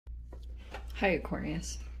Hi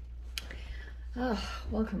Aquarius.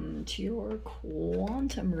 Welcome to your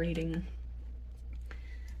quantum reading.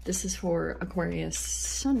 This is for Aquarius,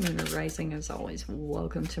 Sun, Moon, or Rising. As always,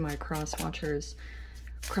 welcome to my cross watchers.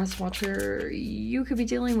 Cross watcher, you could be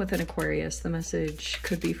dealing with an Aquarius. The message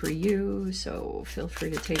could be for you, so feel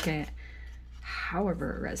free to take it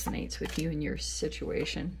however it resonates with you and your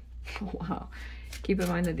situation. Wow. Keep in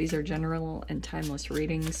mind that these are general and timeless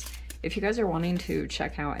readings. If you guys are wanting to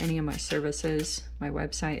check out any of my services, my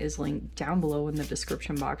website is linked down below in the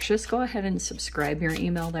description box. Just go ahead and subscribe your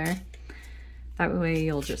email there. That way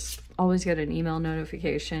you'll just always get an email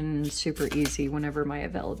notification, super easy whenever my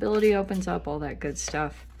availability opens up, all that good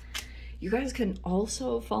stuff. You guys can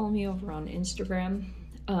also follow me over on Instagram.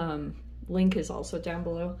 Link is also down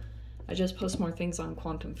below. I just post more things on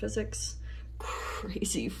quantum physics,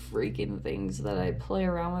 crazy freaking things that I play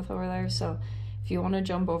around with over there. So if you want to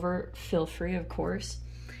jump over, feel free, of course.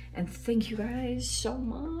 And thank you guys so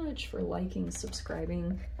much for liking,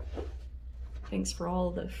 subscribing. Thanks for all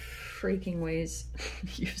the freaking ways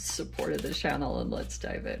you've supported the channel, and let's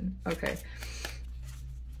dive in. Okay.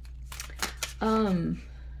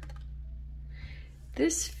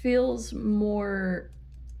 This feels more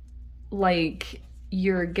like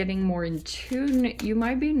you're getting more in tune. You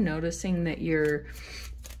might be noticing that your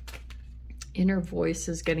inner voice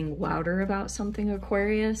is getting louder about something,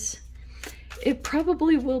 Aquarius. It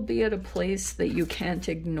probably will be at a place that you can't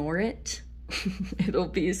ignore it. It'll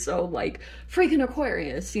be so like, freaking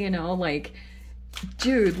Aquarius, you know, like,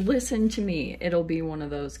 dude, listen to me. It'll be one of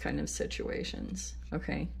those kind of situations.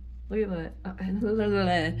 Okay, look at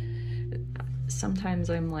that. Sometimes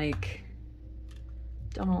I'm like,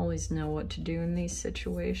 don't always know what to do in these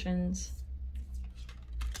situations.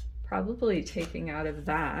 Probably taking out of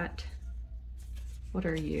that. What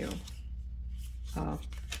are you? Oh,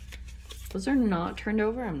 those are not turned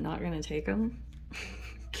over. I'm not gonna take them.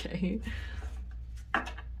 Okay.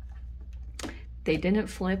 They didn't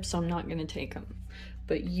flip, so I'm not gonna take them.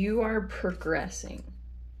 But you are progressing.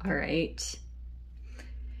 All right.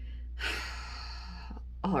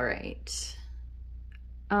 All right.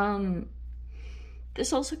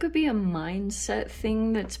 This also could be a mindset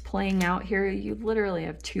thing that's playing out here. You literally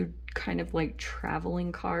have two kind of like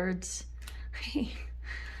traveling cards. Hey,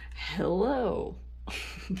 hello.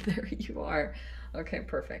 There you are. Okay,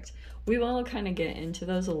 perfect. We will kind of get into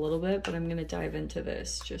those a little bit, but I'm going to dive into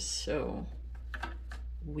this just so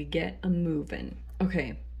we get a moving.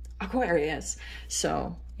 Okay, Aquarius.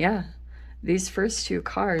 So, yeah, these first two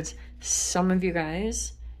cards, some of you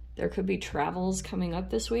guys, there could be travels coming up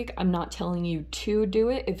this week. I'm not telling you to do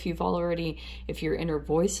it. If you've already, if your inner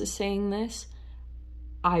voice is saying this,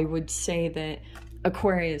 I would say that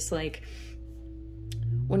Aquarius, like,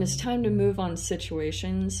 when it's time to move on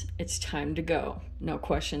situations, it's time to go. No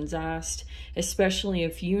questions asked, especially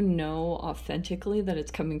if you know authentically that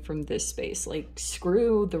it's coming from this space. Like,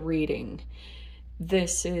 screw the reading.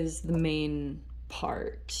 This is the main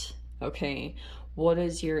part, okay? What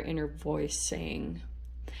is your inner voice saying?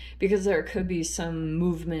 Because there could be some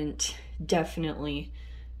movement, definitely,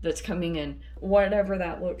 that's coming in. Whatever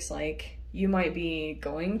that looks like. You might be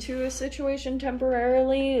going to a situation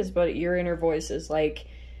temporarily, but your inner voice is like,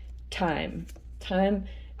 time.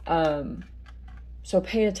 So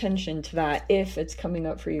pay attention to that if it's coming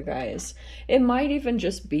up for you guys. It might even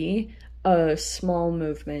just be a small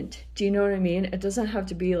movement. Do you know what I mean? It doesn't have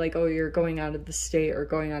to be like, oh, you're going out of the state or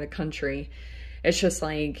going out of country. It's just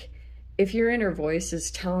like, if your inner voice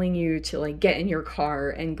is telling you to like get in your car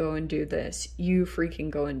and go and do this, you freaking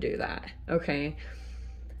go and do that, okay?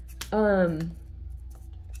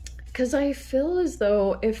 Because I feel as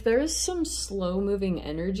though if there's some slow moving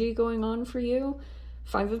energy going on for you,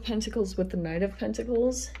 Five of Pentacles with the Knight of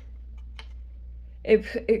Pentacles,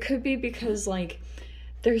 it could be because like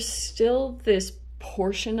there's still this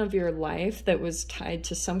portion of your life that was tied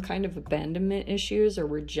to some kind of abandonment issues or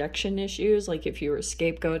rejection issues, like if you were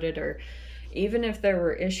scapegoated, or even if there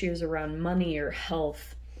were issues around money or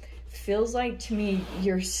health. Feels like to me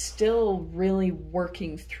you're still really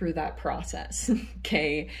working through that process.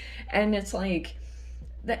 Okay, and it's like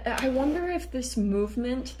I wonder if this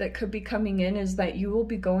movement that could be coming in is that you will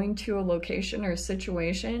be going to a location or a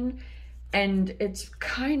situation and it's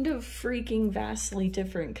kind of freaking vastly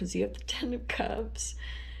different because you have the Ten of Cups,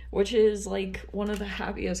 which is like one of the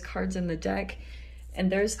happiest cards in the deck, and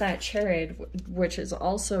there's that Chariot, which is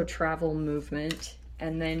also travel movement,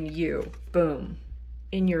 and then you, boom,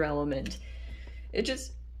 in your element.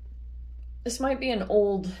 This might be an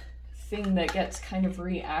old thing that gets kind of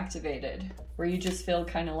reactivated, where you just feel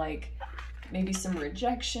kind of like maybe some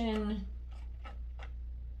rejection,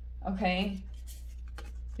 okay?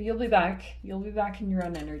 you'll be back. You'll be back in your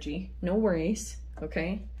own energy. No worries,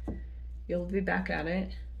 okay? You'll be back at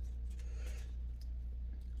it.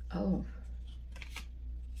 Oh.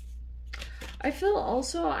 I feel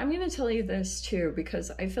also, I'm going to tell you this too,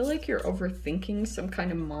 because I feel like you're overthinking some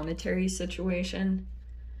kind of monetary situation.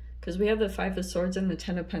 Because we have the Five of Swords and the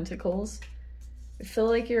Ten of Pentacles. I feel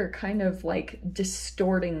like you're kind of like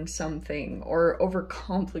distorting something or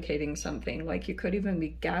overcomplicating something. Like you could even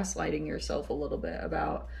be gaslighting yourself a little bit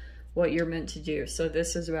about what you're meant to do. So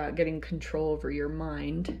this is about getting control over your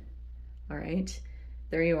mind. All right,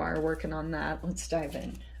 there you are, working on that. Let's dive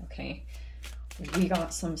in, okay? We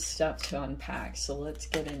got some stuff to unpack, so let's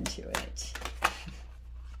get into it.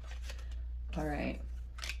 All right.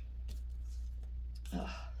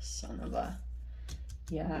 Oh, son of a...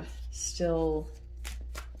 Yeah, still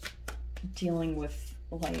dealing with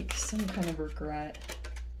like some kind of regret.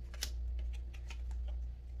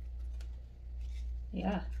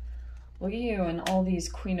 Yeah. Look at you and all these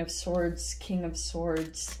Queen of Swords, King of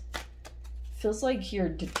Swords. Feels like you're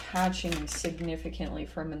detaching significantly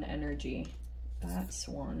from an energy. That's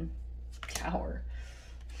one. Tower.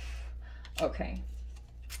 Okay.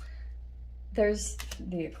 There's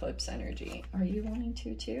the eclipse energy. Are you wanting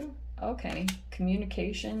to too? Okay.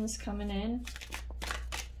 Communications coming in.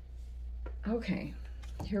 Okay.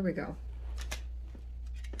 Here we go.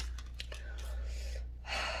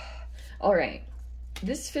 All right.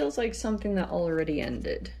 This feels like something that already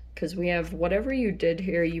ended. Because we have whatever you did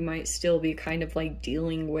here, you might still be kind of like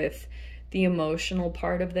dealing with the emotional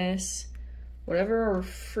part of this. Whatever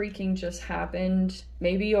freaking just happened,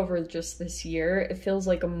 maybe over just this year, it feels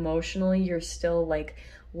like emotionally you're still like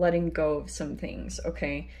letting go of some things,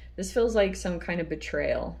 okay? This feels like some kind of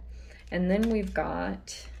betrayal. And then we've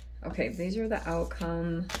got, okay, these are the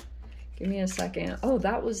outcome. Give me a second. Oh,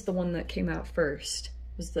 that was the one that came out first,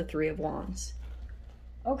 was the Three of Wands.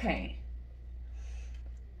 Okay.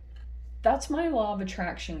 That's my law of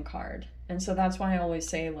attraction card. And so that's why I always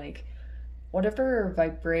say, like, whatever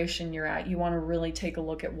vibration you're at, you want to really take a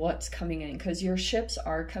look at what's coming in, because your ships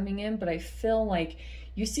are coming in, but I feel like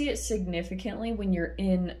you see it significantly when you're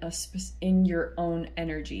in your own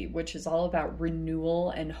energy, which is all about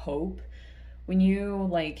renewal and hope. When you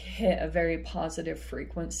like hit a very positive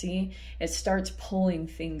frequency, it starts pulling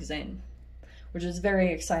things in, which is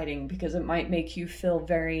very exciting because it might make you feel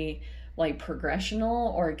very like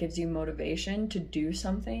progressional, or it gives you motivation to do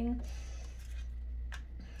something.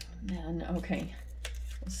 Man, okay,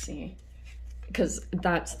 let's see, because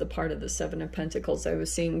that's the part of the Seven of Pentacles I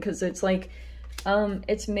was seeing, because it's like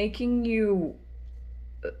it's making you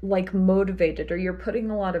like motivated, or you're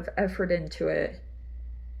putting a lot of effort into it,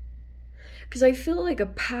 because I feel like a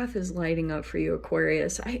path is lighting up for you,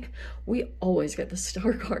 Aquarius. We always get the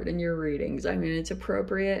Star card in your readings. I mean, it's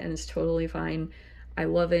appropriate and it's totally fine. I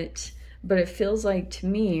love it, but it feels like to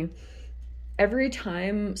me, every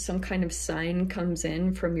time some kind of sign comes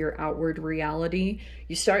in from your outward reality,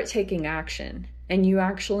 you start taking action and you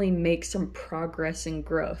actually make some progress and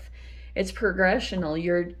growth. It's progressional.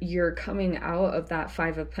 You're coming out of that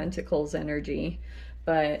Five of Pentacles energy,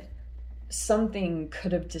 but something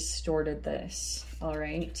could have distorted this. All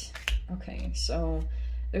right. Okay. So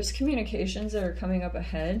there's communications that are coming up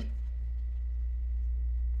ahead.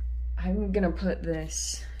 I'm going to put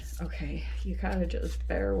this. Okay, you gotta just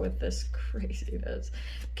bear with this craziness.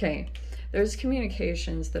 Okay, there's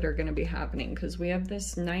communications that are gonna be happening because we have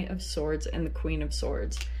this Knight of Swords and the Queen of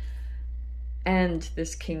Swords and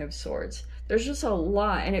this King of Swords. There's just a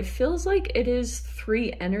lot, and it feels like it is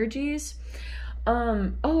three energies.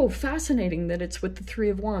 Oh, fascinating that it's with the Three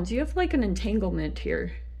of Wands. You have like an entanglement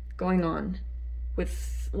here going on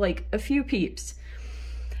with like a few peeps,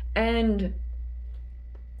 and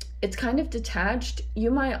it's kind of detached.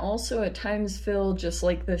 You might also at times feel just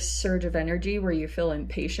like this surge of energy where you feel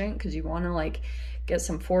impatient because you want to like get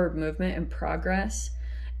some forward movement and progress.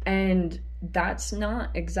 And that's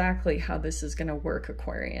not exactly how this is going to work,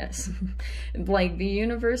 Aquarius. Like the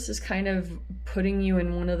universe is kind of putting you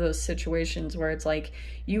in one of those situations where it's like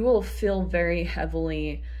you will feel very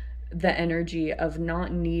heavily the energy of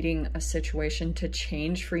not needing a situation to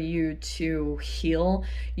change for you to heal.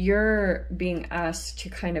 You're being asked to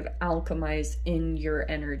kind of alchemize in your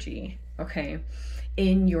energy, okay,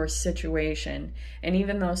 in your situation. And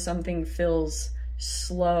even though something feels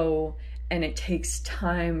slow and it takes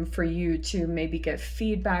time for you to maybe get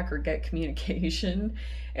feedback or get communication,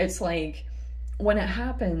 it's like when it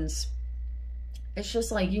happens, it's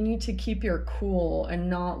just like you need to keep your cool and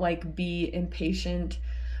not like be impatient.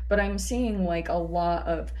 But I'm seeing like a lot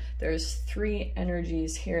of, there's three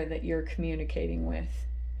energies here that you're communicating with.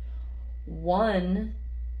 One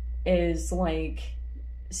is like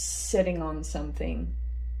sitting on something,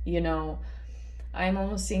 you know. I'm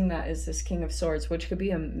almost seeing that as this King of Swords, which could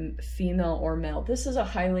be a female or male. This is a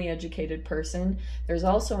highly educated person. There's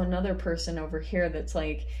also another person over here that's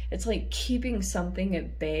like, it's like keeping something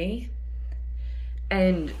at bay,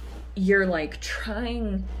 and you're like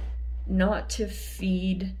trying not to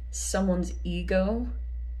feed someone's ego.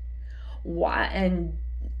 Why? And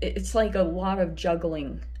it's like a lot of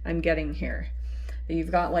juggling I'm getting here.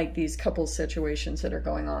 You've got like these couple situations that are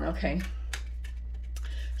going on. Okay,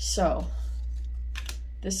 so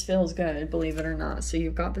this feels good, believe it or not. So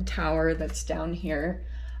you've got the Tower that's down here.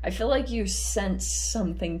 I feel like you sense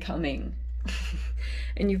something coming.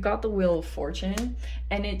 And you've got the Wheel of Fortune,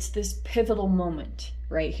 and it's this pivotal moment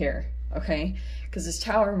right here, okay? Because this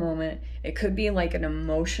Tower moment, it could be like an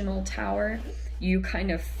emotional tower. You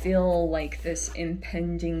kind of feel like this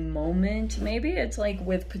impending moment. Maybe it's like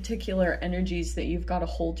with particular energies that you've got to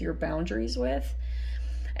hold your boundaries with.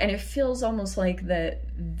 And it feels almost like that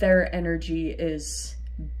their energy is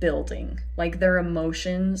building, like their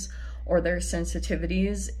emotions or their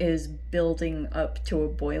sensitivities is building up to a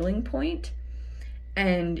boiling point,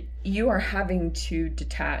 and you are having to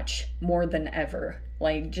detach more than ever.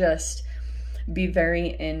 Like, just be very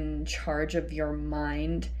in charge of your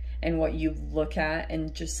mind and what you look at,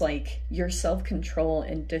 and just like your self-control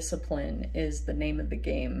and discipline is the name of the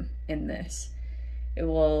game in this. It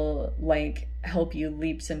will like help you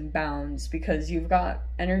leaps and bounds, because you've got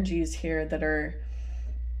energies here that are,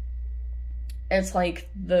 it's like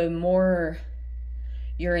the more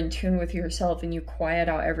you're in tune with yourself and you quiet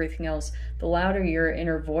out everything else, the louder your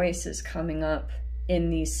inner voice is coming up in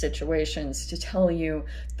these situations to tell you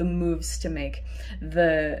the moves to make,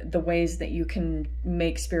 the ways that you can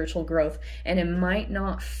make spiritual growth. And it might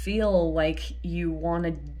not feel like you want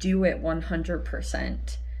to do it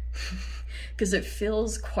 100%, because it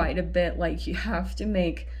feels quite a bit like you have to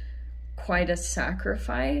make quite a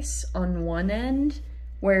sacrifice on one end,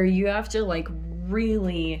 where you have to like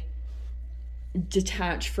really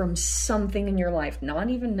detach from something in your life,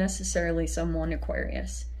 not even necessarily someone,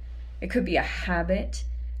 Aquarius. It could be a habit,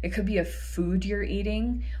 it could be a food you're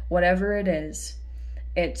eating, whatever it is,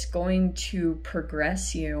 it's going to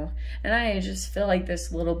progress you. And I just feel like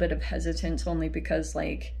this little bit of hesitance only because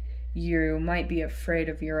like you might be afraid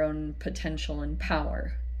of your own potential and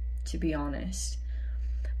power, to be honest.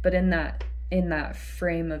 But in that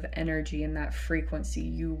frame of energy, in that frequency,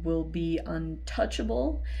 you will be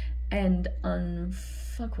untouchable and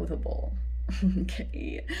unfuckwithable.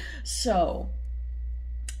 Okay, so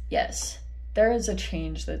yes, there is a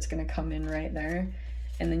change that's going to come in right there.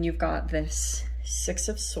 And then you've got this Six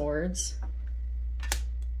of Swords.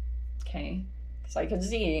 Okay, because I can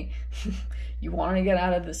see you want to get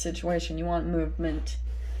out of the situation, you want movement.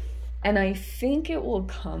 And I think it will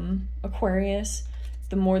come, Aquarius,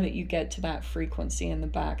 the more that you get to that frequency in the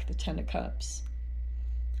back, the Ten of Cups,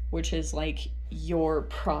 which is like your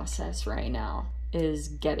process right now is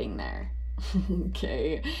getting there.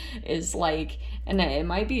 Okay, is like, and it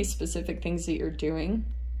might be specific things that you're doing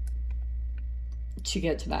to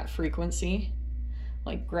get to that frequency,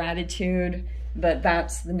 like gratitude, but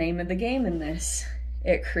that's the name of the game in this.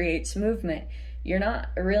 It creates movement. You're not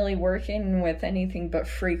really working with anything but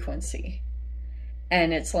frequency.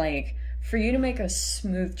 And it's like, for you to make a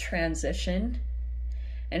smooth transition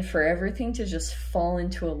and for everything to just fall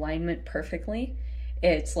into alignment perfectly,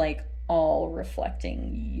 it's like all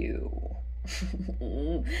reflecting you.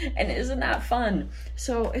 And isn't that fun?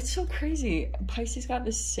 So it's so crazy. Pisces got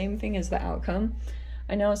the same thing as the outcome.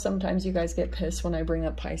 I know sometimes you guys get pissed when I bring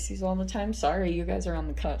up Pisces all the time. Sorry, you guys are on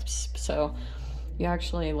the cusp, so you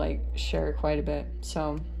actually like share quite a bit,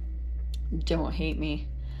 so don't hate me.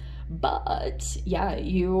 But yeah,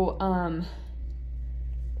 you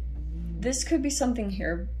this could be something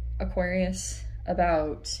here, Aquarius,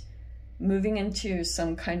 about moving into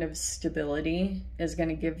some kind of stability is going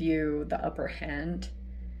to give you the upper hand.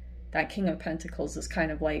 That King of Pentacles is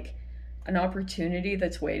kind of like an opportunity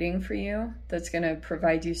that's waiting for you, that's going to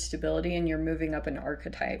provide you stability, and you're moving up in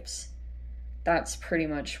archetypes. That's pretty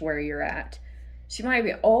much where you're at. So you might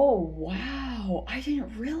be, oh, wow, I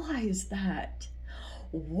didn't realize that.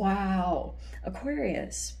 Wow.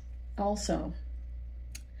 Aquarius, also,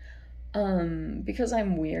 because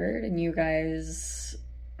I'm weird and you guys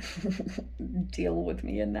deal with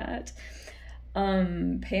me in that,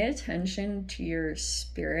 pay attention to your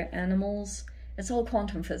spirit animals. It's all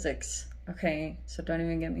quantum physics, okay? So don't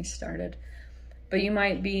even get me started. But you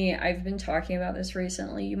might be, I've been talking about this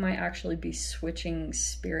recently, you might actually be switching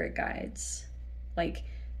spirit guides, like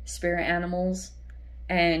spirit animals,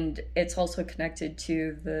 and it's also connected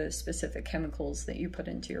to the specific chemicals that you put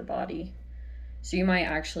into your body. So you might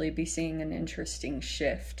actually be seeing an interesting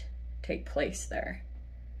shift take place there.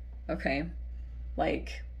 Okay?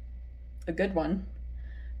 Like a good one.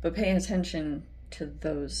 But pay attention to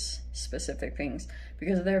those specific things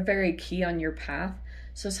because they're very key on your path.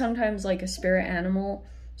 So sometimes, like a spirit animal,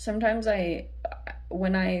 sometimes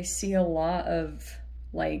when I see a lot of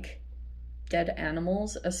like dead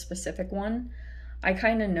animals, a specific one, I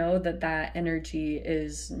kind of know that that energy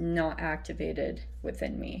is not activated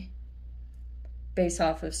within me based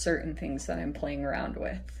off of certain things that I'm playing around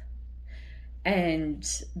with. And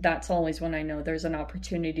that's always when I know there's an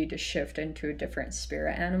opportunity to shift into a different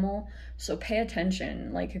spirit animal. So pay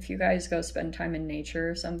attention. Like if you guys go spend time in nature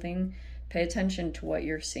or something, pay attention to what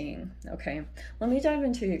you're seeing, okay? Let me dive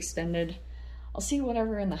into the extended. I'll see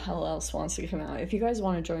whatever in the hell else wants to come out. If you guys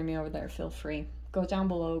want to join me over there, feel free. Go down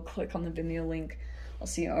below, click on the Vimeo link. I'll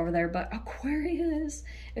see you over there. But Aquarius,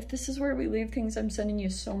 if this is where we leave things, I'm sending you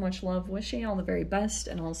so much love, wishing you all the very best,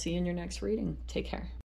 and I'll see you in your next reading. Take care.